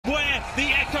The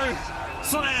Echo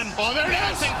Slam. Oh, there it is.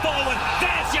 Bouncing forward.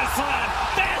 There's your slam.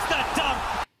 There's the dump.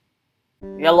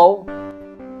 Hello,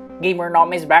 Gamer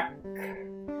Nom is back.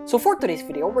 So for today's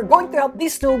video, we're going to help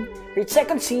this noob reach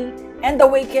 2nd C and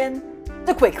awaken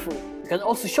the QUAKE fruit. You can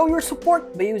also show your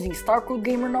support by using StarCode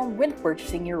Gamer Nom when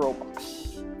purchasing your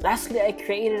Roblox. Lastly, I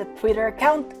created a Twitter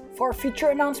account for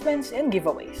future announcements and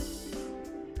giveaways.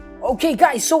 Okay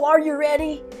guys, so are you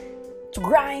ready to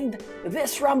grind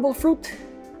this rumble fruit?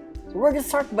 So we're gonna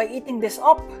start by eating this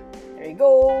up. There you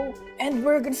go. And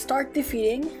we're gonna start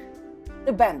defeating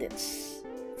the bandits.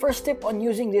 First tip on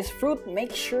using this fruit,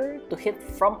 make sure to hit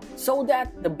from so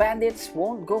that the bandits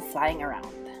won't go flying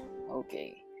around.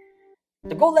 Okay.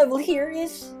 The goal level here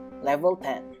is level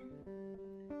 10.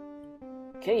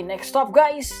 Okay, next up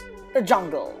guys, the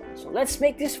jungle. So let's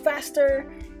make this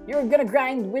faster. You're gonna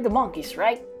grind with the monkeys,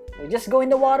 right? You just go in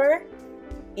the water,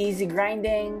 easy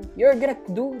grinding. You're gonna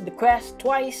do the quest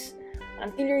twice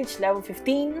until you reach level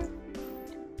 15.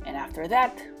 And after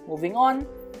that, moving on,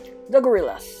 the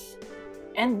gorillas.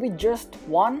 And with just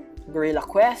one gorilla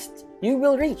quest, you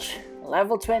will reach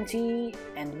level 20.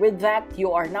 And with that,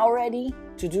 you are now ready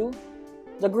to do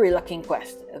the Gorilla King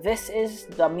quest. This is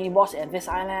the mini boss in this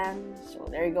island. So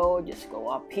there you go, just go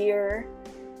up here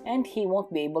and he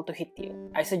won't be able to hit you.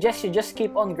 I suggest you just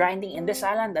keep on grinding in this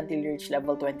island until you reach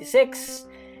level 26.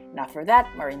 And after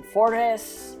that, Marine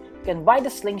Fortress. You can buy the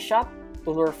slingshot to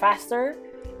lure faster.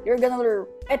 You're gonna lure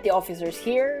petty officers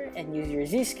here and use your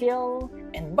Z skill.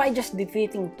 And by just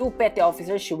defeating 2 petty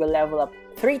officers, you will level up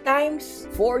 3 times.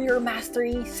 For your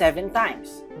mastery, 7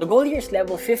 times. The goal here is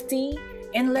level 50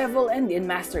 in level and in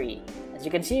mastery. As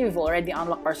you can see, we've already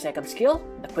unlocked our 2nd skill,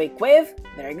 the Quake Wave.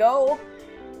 There you go.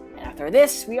 And after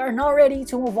this, we are now ready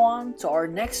to move on to our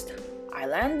next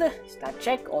island. Stat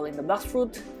check, all in the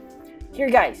Bloxfruits. Here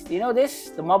guys, do you know this?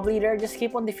 The mob leader, just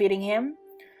keep on defeating him.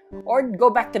 Or go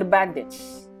back to the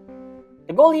bandits.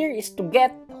 The goal here is to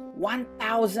get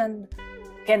 1,000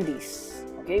 candies.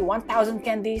 Okay, 1,000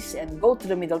 candies and go to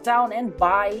the middle town and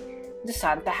buy the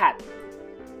Santa hat.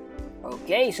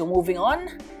 Okay, so moving on,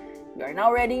 we are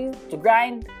now ready to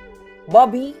grind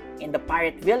Bobby in the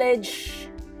pirate village.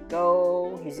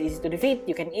 Go, he's easy to defeat.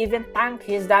 You can even tank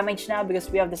his damage now because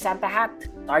we have the Santa hat.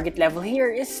 Target level here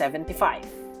is 75.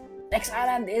 Next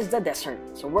island is the desert.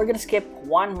 So we're gonna skip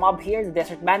one mob here, the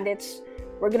desert bandits.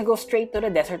 We're gonna go straight to the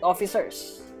desert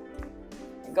officers.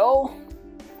 There you go.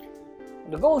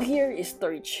 The goal here is to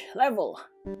reach level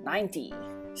 90.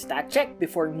 Stat check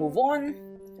before we move on.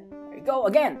 There you go.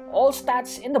 Again, all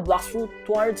stats in the Bloxfruits,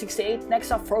 268.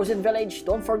 Next up, Frozen Village.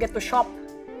 Don't forget to shop.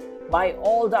 Buy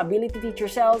all the ability teacher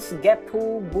cells,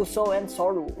 Gepu, Buso, and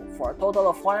Soru for a total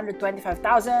of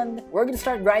 125,000. We're gonna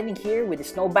start grinding here with the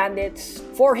Snow Bandits.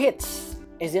 4 hits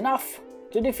is enough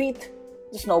to defeat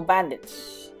the Snow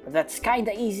Bandits. That's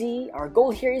kinda easy. Our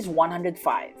goal here is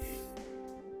 105.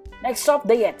 Next up,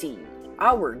 the Yeti.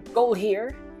 Our goal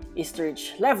here is to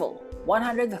reach level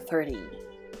 130.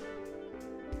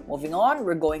 Moving on,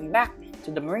 we're going back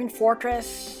to the Marine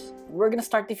Fortress. We're gonna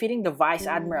start defeating the Vice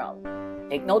Admiral.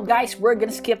 Take note guys, we're gonna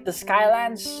skip the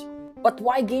Skylands. But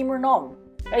why Gamer Nom?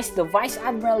 Guys, the Vice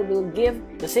Admiral will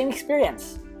give the same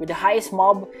experience with the highest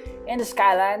mob in the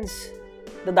Skylands,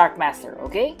 the Dark Master,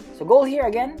 okay? So goal here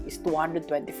again is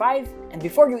 225. And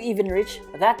before you even reach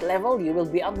that level, you will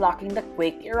be unlocking the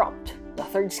Quake Erupt. The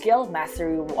 3rd skill,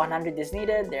 Mastery 100 is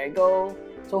needed. There you go.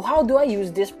 So how do I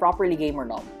use this properly, Gamer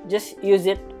Nom? Just use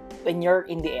it when you're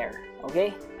in the air,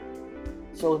 okay?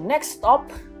 So next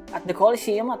up, at the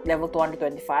Coliseum at level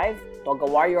 225, Toga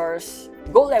Warriors.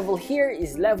 Goal level here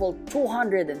is level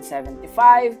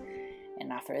 275.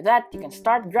 And after that, you can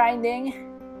start grinding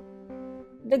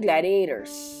the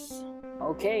Gladiators.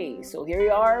 Okay, so here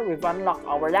you are. We've unlocked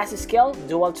our last skill,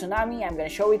 Dual Tsunami. I'm gonna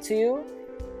show it to you.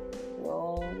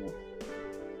 So,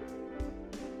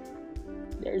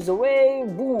 there's a way.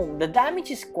 Boom. The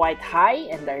damage is quite high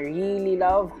and I really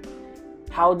love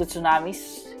how the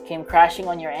tsunamis came crashing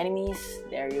on your enemies.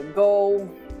 There you go.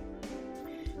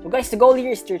 So guys, the goal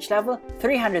here is to reach level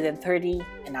 330.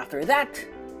 And after that,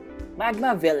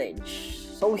 Magma Village.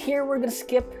 So here we're gonna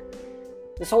skip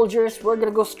the soldiers. We're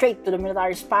gonna go straight to the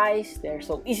military spies. They're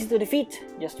so easy to defeat.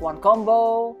 Just one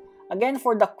combo. Again,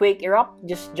 for the Quake Erupt,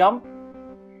 just jump.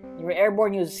 You're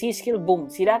airborne, use C skill. Boom.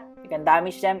 See that? You can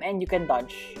damage them and you can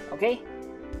dodge. Okay?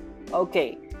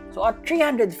 Okay. So at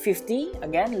 350,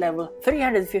 again, level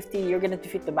 350, you're gonna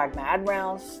defeat the Magma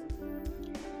Admirals.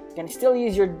 You can still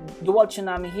use your Dual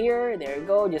Tsunami here. There you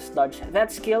go, just dodge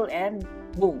that skill and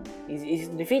boom, easy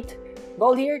to defeat.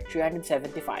 Goal here,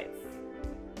 375.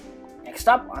 Next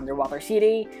up, Underwater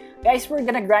City. Guys, we're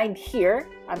gonna grind here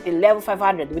until level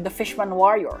 500 with the Fishman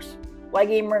Warriors. Why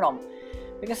Gamer Nom?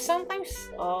 Because sometimes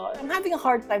I'm having a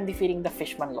hard time defeating the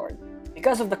Fishman Lord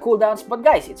because of the cooldowns. But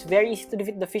guys, it's very easy to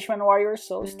defeat the Fishman Warrior,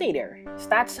 so stay there.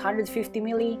 Stats: 150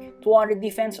 melee, 200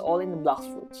 defense, all in the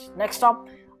Bloxfruits. Next up,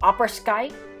 Upper Sky,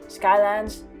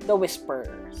 Skylands, the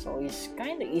Whisperer. So he's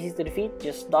kind of easy to defeat.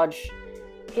 Just dodge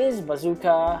his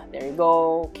bazooka. There you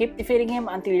go. Keep defeating him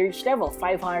until you reach level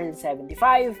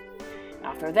 575.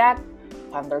 After that,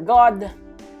 Thunder God.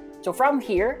 So from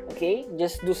here, okay,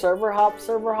 just do server hop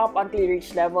until you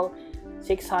reach level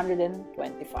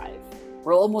 625.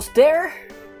 We're almost there.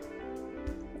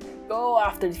 Go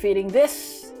after defeating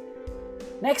this.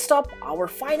 Next up, our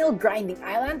final grinding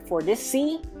island for this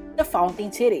sea, the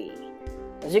Fountain City.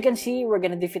 As you can see, we're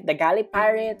gonna defeat the Galley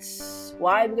Pirates.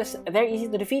 Why? Because they're easy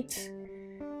to defeat.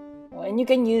 And you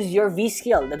can use your V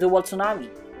skill, the Dual Tsunami.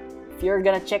 If you're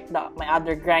gonna check my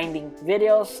other grinding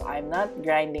videos, I'm not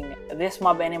grinding this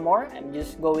mob anymore. I'm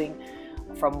just going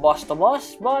from boss to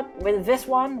boss. But with this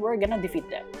one, we're gonna defeat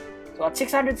them. So at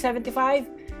 675,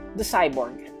 the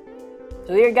Cyborg.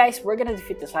 So here guys, we're gonna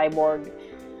defeat the Cyborg.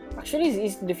 Actually, it's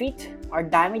easy to defeat. Our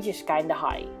damage is kinda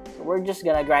high. So we're just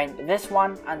gonna grind this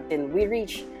one until we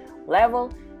reach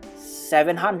level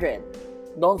 700.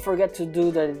 Don't forget to do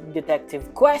the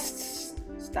detective quests.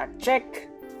 Stat check.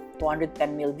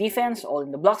 210 mil defense, all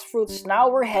in the Bloxfruits. Now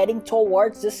we're heading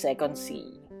towards the second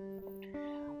sea.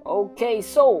 Okay,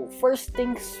 so first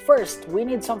things first, we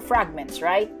need some fragments,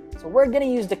 right? So we're gonna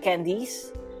use the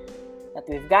candies that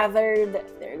we've gathered.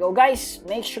 There you go, guys.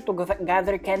 Make sure to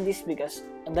gather candies because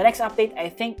in the next update, I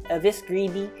think this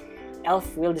greedy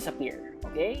elf will disappear.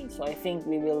 Okay, so I think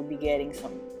we will be getting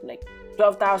some like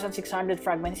 12,600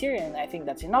 fragments here, and I think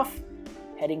that's enough.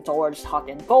 Heading towards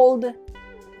hot and cold.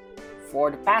 For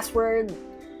the password,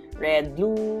 red,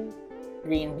 blue,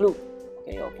 green, blue.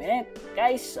 Okay, open it.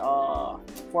 Guys,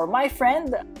 for my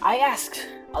friend, I asked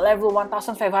a level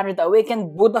 1500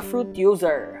 awakened Buddha fruit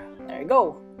user. There you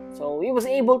go. So he was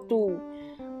able to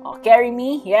carry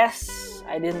me. Yes,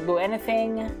 I didn't do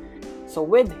anything. So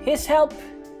with his help,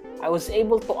 I was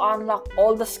able to unlock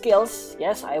all the skills.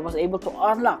 Yes, I was able to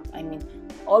unlock,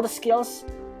 all the skills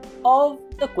of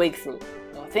the Quake fruit.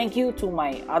 So thank you to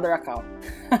my other account.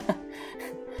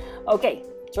 Okay,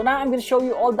 so now I'm going to show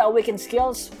you all the awakened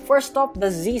skills. First up,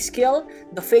 the Z skill,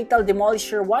 the Fatal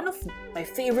Demolisher, one of my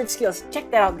favorite skills.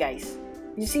 Check that out, guys.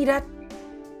 You see that?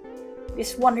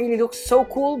 This one really looks so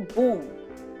cool. Boom.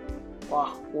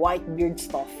 Wow, white beard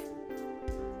stuff.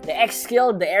 The X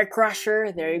skill, the Air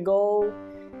Crusher. There you go.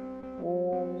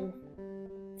 Boom.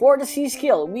 For the C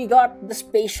skill, we got the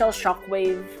Spatial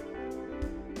Shockwave.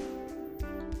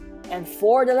 And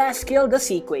for the last skill, the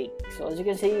Sea Quake. So as you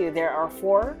can see, there are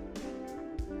 4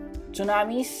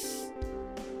 tsunamis.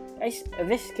 Guys,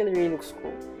 this skill really looks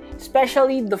cool.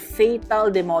 Especially the Fatal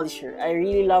Demolisher. I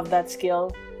really love that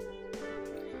skill.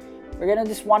 We're gonna do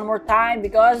this one more time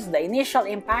because the initial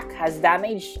impact has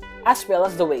damage as well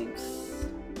as the waves.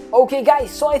 Okay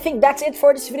guys, so I think that's it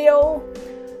for this video.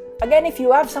 Again, if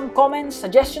you have some comments,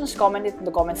 suggestions, comment it in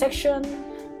the comment section.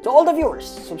 To all the viewers,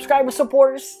 subscribers,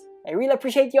 supporters, I really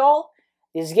appreciate you all.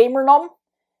 This is Gamer Nom.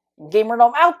 Gamer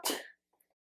Nom out.